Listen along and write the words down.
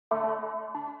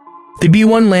The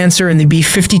B-1 Lancer and the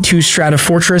B-52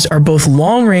 Stratofortress are both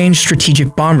long-range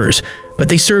strategic bombers, but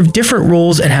they serve different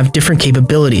roles and have different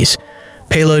capabilities.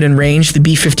 Payload and range, the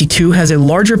B-52 has a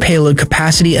larger payload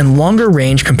capacity and longer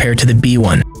range compared to the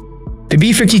B-1. The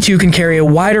B-52 can carry a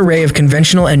wide array of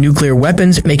conventional and nuclear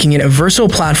weapons, making it a versatile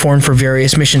platform for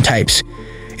various mission types.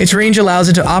 Its range allows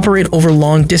it to operate over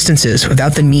long distances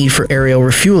without the need for aerial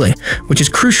refueling, which is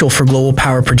crucial for global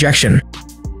power projection.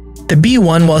 The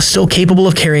B-1, while still capable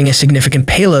of carrying a significant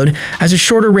payload, has a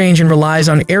shorter range and relies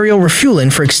on aerial refueling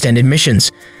for extended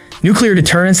missions. Nuclear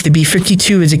deterrence, the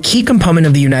B-52 is a key component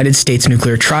of the United States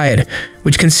nuclear triad,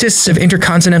 which consists of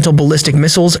intercontinental ballistic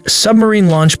missiles,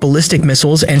 submarine-launched ballistic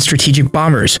missiles, and strategic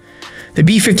bombers. The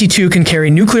B-52 can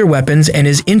carry nuclear weapons and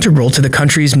is integral to the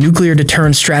country's nuclear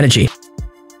deterrence strategy.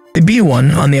 The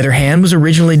B-1, on the other hand, was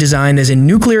originally designed as a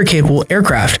nuclear-capable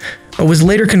aircraft, but was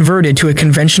later converted to a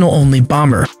conventional-only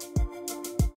bomber.